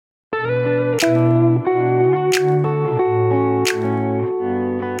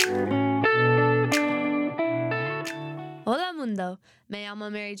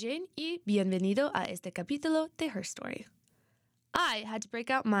llamo Mary Jane y bienvenido a este capítulo de Her Story. I had to break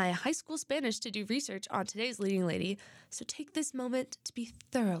out my high school Spanish to do research on today's leading lady, so take this moment to be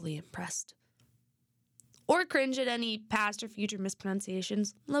thoroughly impressed. Or cringe at any past or future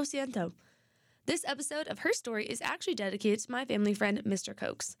mispronunciations. Lo siento. This episode of Her Story is actually dedicated to my family friend, Mr.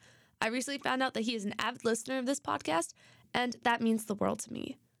 Cokes. I recently found out that he is an avid listener of this podcast, and that means the world to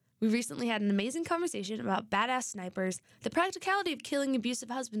me. We recently had an amazing conversation about badass snipers, the practicality of killing abusive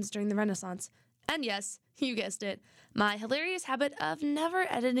husbands during the Renaissance, and yes, you guessed it, my hilarious habit of never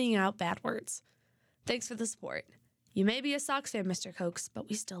editing out bad words. Thanks for the support. You may be a Sox fan, Mr. Cokes, but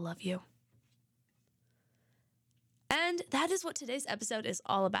we still love you. And that is what today's episode is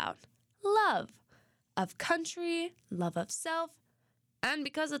all about. Love. Of country, love of self, and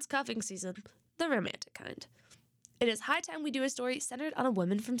because it's cuffing season, the romantic kind. It is high time we do a story centered on a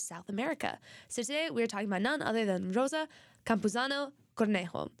woman from South America. So today we are talking about none other than Rosa Campuzano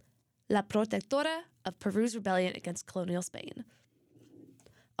Cornejo, La Protectora of Peru's rebellion against colonial Spain.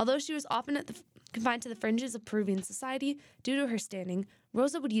 Although she was often confined to the fringes of Peruvian society due to her standing,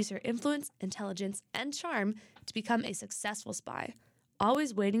 Rosa would use her influence, intelligence, and charm to become a successful spy,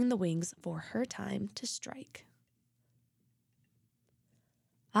 always waiting in the wings for her time to strike.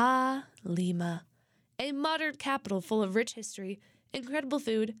 Lima. A modern capital full of rich history, incredible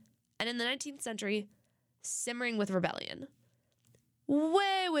food, and in the 19th century, simmering with rebellion.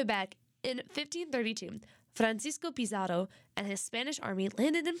 Way back in 1532, Francisco Pizarro and his Spanish army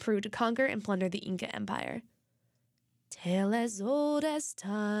landed in Peru to conquer and plunder the Inca Empire. Till as old as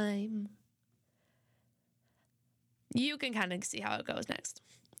time. You can kind of see how it goes next.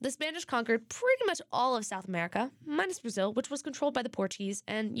 The Spanish conquered pretty much all of South America, minus Brazil, which was controlled by the Portuguese,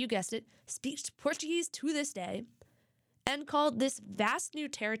 and you guessed it, speaks Portuguese to this day, and called this vast new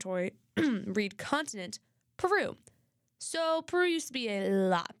territory, read continent, Peru. So Peru used to be a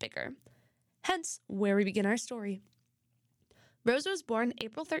lot bigger. Hence, where we begin our story. Rosa was born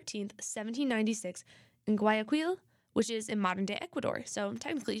April 13th, 1796, in Guayaquil, which is in modern-day Ecuador, so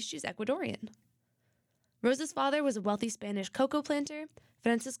technically she's Ecuadorian. Rosa's father was a wealthy Spanish cocoa planter,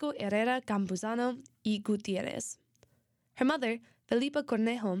 Francisco Herrera Campuzano y Gutierrez. Her mother, Felipa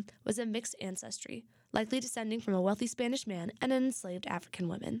Cornejo, was of mixed ancestry, likely descending from a wealthy Spanish man and an enslaved African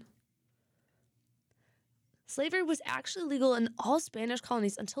woman. Slavery was actually legal in all Spanish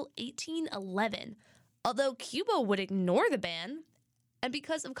colonies until 1811, although Cuba would ignore the ban. And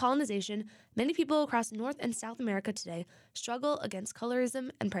because of colonization, many people across North and South America today struggle against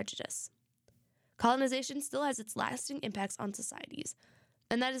colorism and prejudice. Colonization still has its lasting impacts on societies,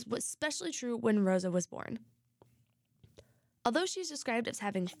 and that is especially true when Rosa was born. Although she is described as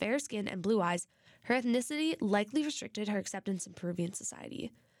having fair skin and blue eyes, her ethnicity likely restricted her acceptance in Peruvian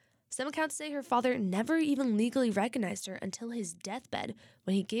society. Some accounts say her father never even legally recognized her until his deathbed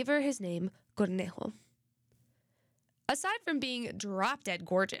when he gave her his name, Cornejo. Aside from being drop-dead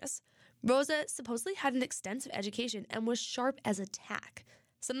gorgeous, Rosa supposedly had an extensive education and was sharp as a tack,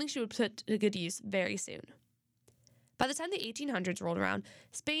 something she would put to good use very soon. By the time the 1800s rolled around,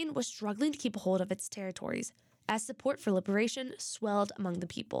 Spain was struggling to keep a hold of its territories, as support for liberation swelled among the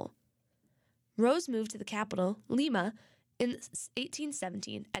people. Rose moved to the capital, Lima, in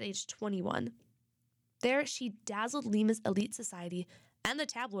 1817 at age 21. There, she dazzled Lima's elite society and the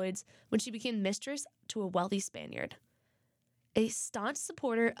tabloids when she became mistress to a wealthy Spaniard. A staunch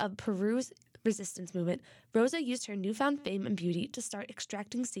supporter of Peru's resistance movement, Rosa used her newfound fame and beauty to start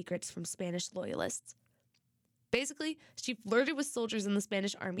extracting secrets from Spanish loyalists. Basically, she flirted with soldiers in the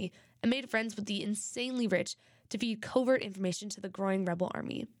Spanish army and made friends with the insanely rich to feed covert information to the growing rebel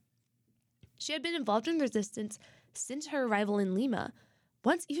army. She had been involved in resistance since her arrival in Lima,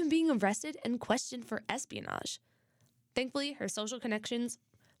 once even being arrested and questioned for espionage. Thankfully, her social connections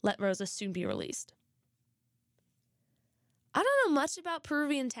let Rosa soon be released. I don't know much about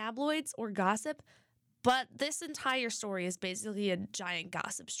Peruvian tabloids or gossip, but this entire story is basically a giant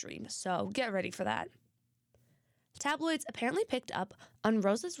gossip stream, so get ready for that. Tabloids apparently picked up on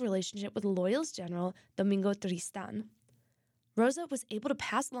Rosa's relationship with Loyalist General Domingo Tristan. Rosa was able to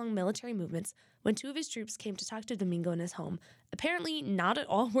pass along military movements when two of his troops came to talk to Domingo in his home, apparently not at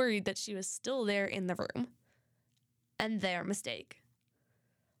all worried that she was still there in the room. And their mistake.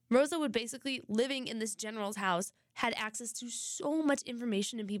 Rosa would basically, living in this general's house, had access to so much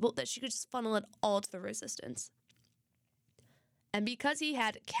information and people that she could just funnel it all to the resistance. And because he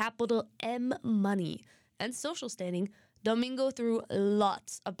had capital M money and social standing, Domingo threw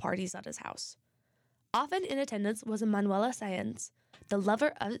lots of parties at his house. Often in attendance was Manuela Sáenz, the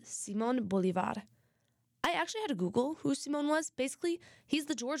lover of Simón Bolívar. I actually had to Google who Simón was. Basically, he's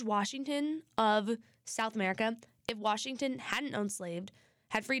the George Washington of South America. If Washington hadn't owned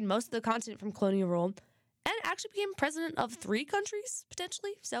had freed most of the continent from colonial rule, and actually became president of 3 countries,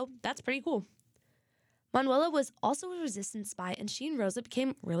 potentially, so that's pretty cool. Manuela was also a resistance spy, and she and Rosa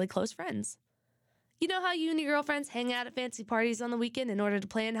became really close friends. You know how you and your girlfriends hang out at fancy parties on the weekend in order to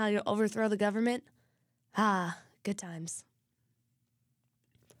plan how you'll overthrow the government? Ah, good times.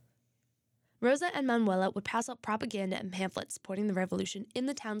 Rosa and Manuela would pass out propaganda and pamphlets supporting the revolution in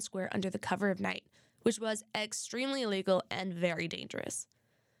the town square under the cover of night, which was extremely illegal and very dangerous.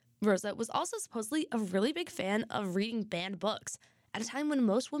 Rosa was also supposedly a really big fan of reading banned books at a time when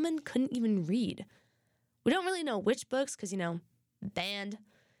most women couldn't even read. We don't really know which books because, banned.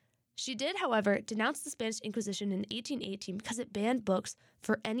 She did, however, denounce the Spanish Inquisition in 1818 because it banned books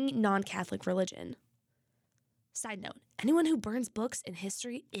for any non-Catholic religion. Side note, anyone who burns books in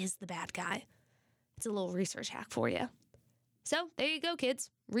history is the bad guy. It's a little research hack for you. So, there you go, kids.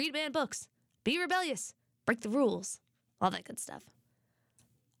 Read banned books. Be rebellious. Break the rules. All that good stuff.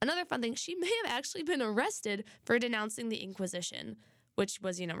 Another fun thing, she may have actually been arrested for denouncing the Inquisition, which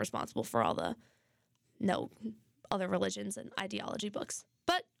was, responsible for all the other religions and ideology books.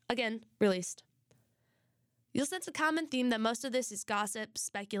 But, again, released. You'll sense a common theme that most of this is gossip,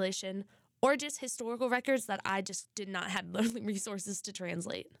 speculation, or just historical records that I just did not have the resources to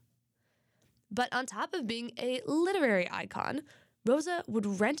translate. But on top of being a literary icon, Rosa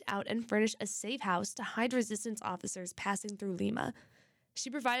would rent out and furnish a safe house to hide resistance officers passing through Lima. She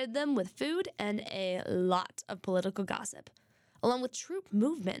provided them with food and a lot of political gossip, along with troop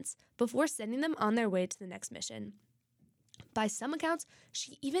movements before sending them on their way to the next mission. By some accounts,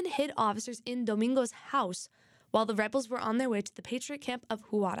 she even hid officers in Domingo's house while the rebels were on their way to the Patriot camp of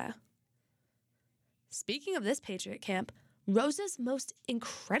Huara. Speaking of this Patriot camp, Rosa's most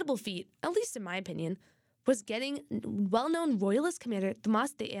incredible feat, at least in my opinion, was getting well-known royalist commander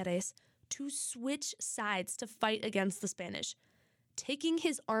Tomás de Heres to switch sides to fight against the Spanish, taking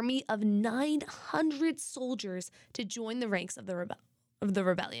his army of 900 soldiers to join the ranks of the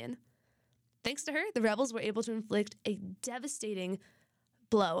rebellion. Thanks to her, the rebels were able to inflict a devastating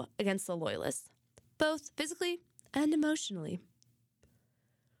blow against the loyalists, both physically and emotionally.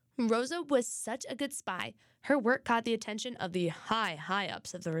 Rosa was such a good spy, her work caught the attention of the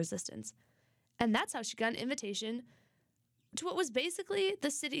high-ups of the resistance. And that's how she got an invitation to what was basically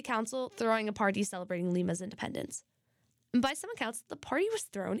the city council throwing a party celebrating Lima's independence. And by some accounts, the party was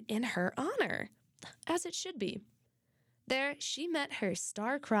thrown in her honor, as it should be. There, she met her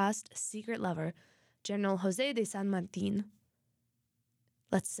star-crossed secret lover, General José de San Martín.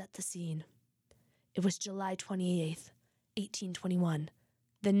 Let's set the scene. It was July 28th, 1821.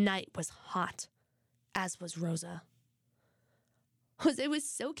 The night was hot, as was Rosa. Jose was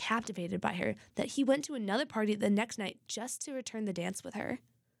so captivated by her that he went to another party the next night just to return the dance with her.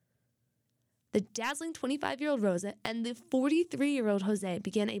 The dazzling 25-year-old Rosa and the 43-year-old Jose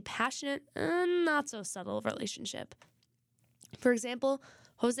began a passionate and not-so-subtle relationship. For example,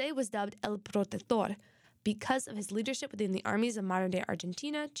 Jose was dubbed El Protector because of his leadership within the armies of modern-day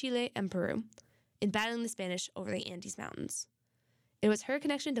Argentina, Chile, and Peru in battling the Spanish over the Andes Mountains. It was her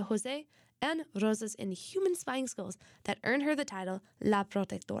connection to Jose and Rosa's inhuman spying skills that earned her the title La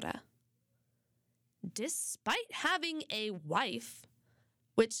Protectora. Despite having a wife,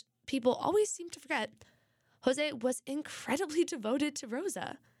 which people always seem to forget, Jose was incredibly devoted to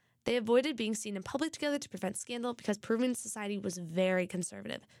Rosa. They avoided being seen in public together to prevent scandal because Peruvian society was very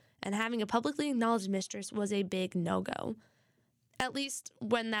conservative, and having a publicly acknowledged mistress was a big no-go. At least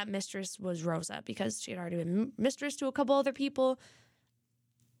when that mistress was Rosa, because she had already been mistress to a couple other people.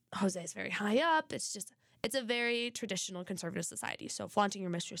 Jose is very high up. It's a very traditional conservative society, so flaunting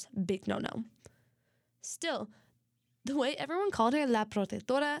your mistress, big no-no. Still, the way everyone called her La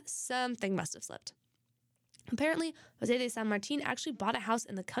Protectora, something must have slipped. Apparently, José de San Martín actually bought a house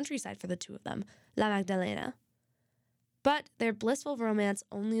in the countryside for the two of them, La Magdalena. But their blissful romance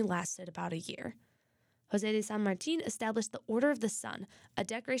only lasted about a year. José de San Martín established the Order of the Sun, a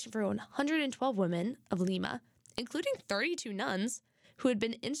decoration for 112 women of Lima, including 32 nuns, who had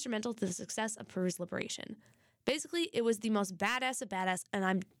been instrumental to the success of Peru's liberation. Basically, it was the most badass of badass, and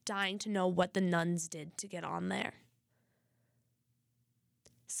I'm dying to know what the nuns did to get on there.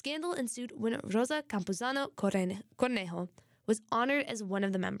 Scandal ensued when Rosa Campuzano Cornejo was honored as one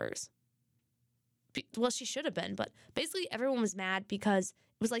of the members. Well, she should have been, but basically everyone was mad because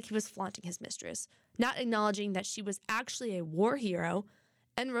it was like he was flaunting his mistress, not acknowledging that she was actually a war hero,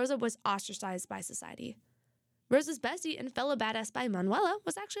 and Rosa was ostracized by society. Rosa's bestie and fellow badass spy Manuela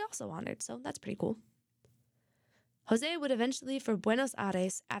was actually also honored, so that's pretty cool. Jose would eventually leave for Buenos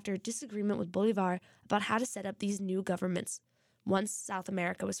Aires after a disagreement with Bolivar about how to set up these new governments once South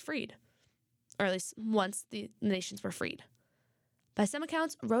America was freed, or at least once the nations were freed. By some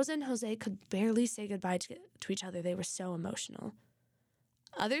accounts, Rosa and Jose could barely say goodbye to each other. They were so emotional.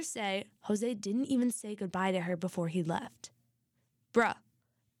 Others say Jose didn't even say goodbye to her before he left. Bruh,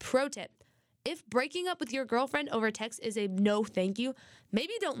 pro tip. If breaking up with your girlfriend over text is a no thank you,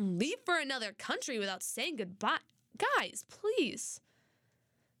 maybe don't leave for another country without saying goodbye. Guys, please.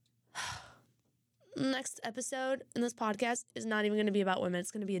 Next episode in this podcast is not even going to be about women.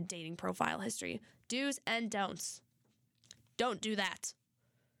 It's going to be a dating profile history. Do's and don'ts. Don't do that.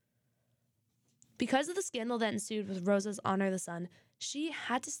 Because of the scandal that ensued with Rosa's Honor the Sun, she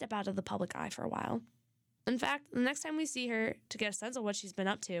had to step out of the public eye for a while. In fact, the next time we see her to get a sense of what she's been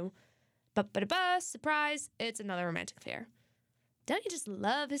up to, surprise, it's another romantic affair. Don't you just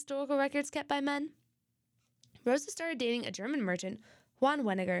love historical records kept by men? Rosa started dating a German merchant, Juan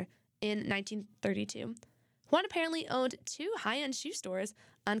Weniger, in 1932. Juan apparently owned 2 high-end shoe stores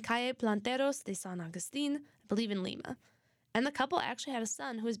on Calle Planteros de San Agustin, I believe in Lima. And the couple actually had a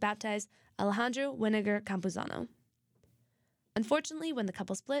son who was baptized Alejandro Weniger Campuzano. Unfortunately, when the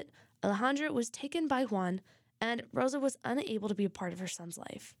couple split, Alejandro was taken by Juan, and Rosa was unable to be a part of her son's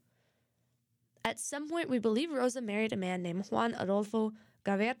life. At some point, we believe Rosa married a man named Juan Adolfo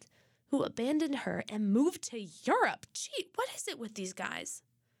Gavet, who abandoned her and moved to Europe. Gee, what is it with these guys?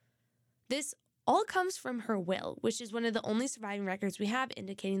 This all comes from her will, which is one of the only surviving records we have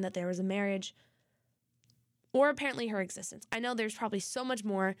indicating that there was a marriage, or apparently her existence. I know there's probably so much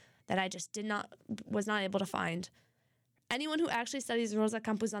more that I just was not able to find. Anyone who actually studies Rosa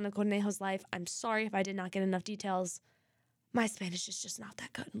Campuzano Cornejo's life, I'm sorry if I did not get enough details. My Spanish is just not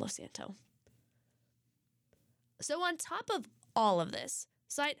that good, lo siento. So on top of all of this,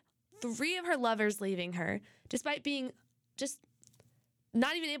 despite 3 of her lovers leaving her, despite being just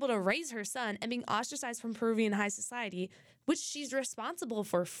not even able to raise her son and being ostracized from Peruvian high society, which she's responsible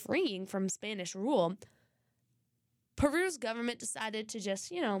for freeing from Spanish rule, Peru's government decided to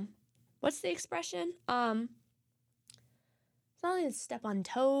just, what's the expression? It's not like step on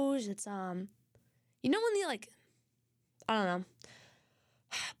toes. It's, when they I don't know.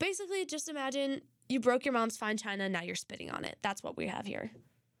 Basically, just imagine you broke your mom's fine china and now you're spitting on it. That's what we have here.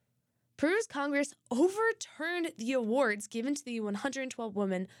 Peru's Congress overturned the awards given to the 112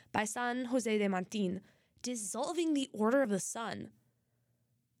 women by San Jose de Martin, dissolving the Order of the Sun.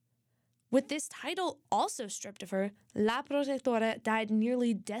 With this title also stripped of her, La Protectora died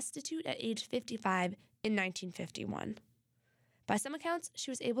nearly destitute at age 55 in 1951. By some accounts, she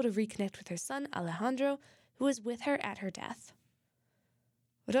was able to reconnect with her son, Alejandro, who was with her at her death.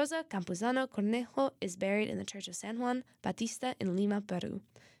 Rosa Campuzano Cornejo is buried in the Church of San Juan Bautista in Lima, Peru,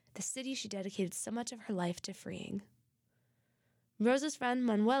 the city she dedicated so much of her life to freeing. Rosa's friend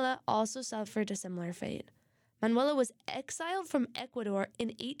Manuela also suffered a similar fate. Manuela was exiled from Ecuador in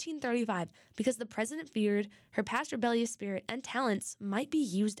 1835 because the president feared her past rebellious spirit and talents might be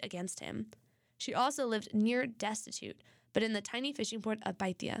used against him. She also lived near destitute, but in the tiny fishing port of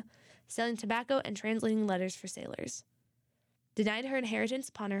Paitilla, selling tobacco and translating letters for sailors. Denied her inheritance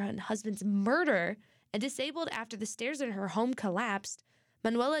upon her husband's murder and disabled after the stairs in her home collapsed,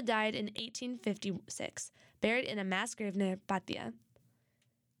 Manuela died in 1856, buried in a mass grave near Paitilla.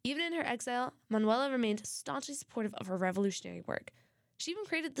 Even in her exile, Manuela remained staunchly supportive of her revolutionary work. She even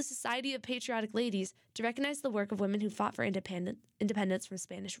created the Society of Patriotic Ladies to recognize the work of women who fought for independence from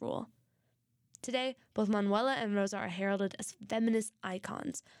Spanish rule. Today, both Manuela and Rosa are heralded as feminist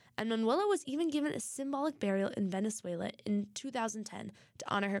icons, and Manuela was even given a symbolic burial in Venezuela in 2010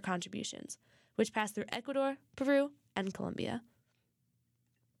 to honor her contributions, which passed through Ecuador, Peru, and Colombia.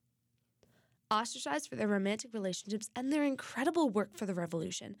 Ostracized for their romantic relationships and their incredible work for the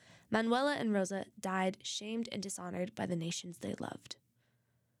revolution, Manuela and Rosa died shamed and dishonored by the nations they loved.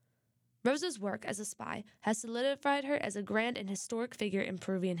 Rosa's work as a spy has solidified her as a grand and historic figure in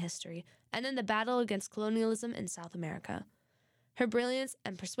Peruvian history and in the battle against colonialism in South America. Her brilliance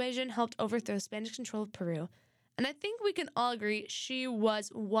and persuasion helped overthrow Spanish control of Peru, and I think we can all agree she was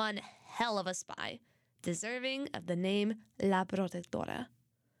one hell of a spy, deserving of the name La Protectora.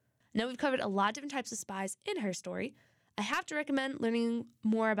 Now we've covered a lot of different types of spies in her story. I have to recommend learning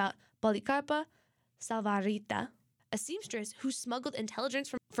more about Policarpa Salvarita, a seamstress who smuggled intelligence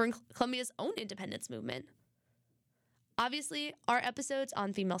for Colombia's own independence movement. Obviously, our episodes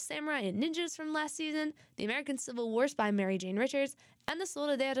on female samurai and ninjas from last season, the American Civil War spy Mary Jane Richards, and the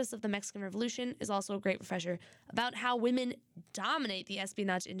Soldaderos of the Mexican Revolution is also a great refresher about how women dominate the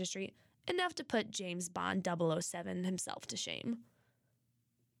espionage industry, enough to put James Bond 007 himself to shame.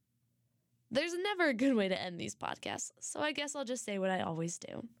 There's never a good way to end these podcasts, so I guess I'll just say what I always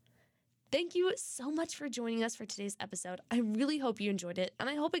do. Thank you so much for joining us for today's episode. I really hope you enjoyed it, and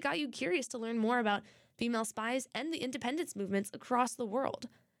I hope it got you curious to learn more about female spies, and the independence movements across the world.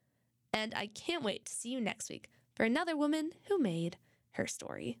 And I can't wait to see you next week for another woman who made her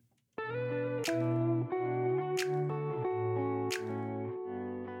story.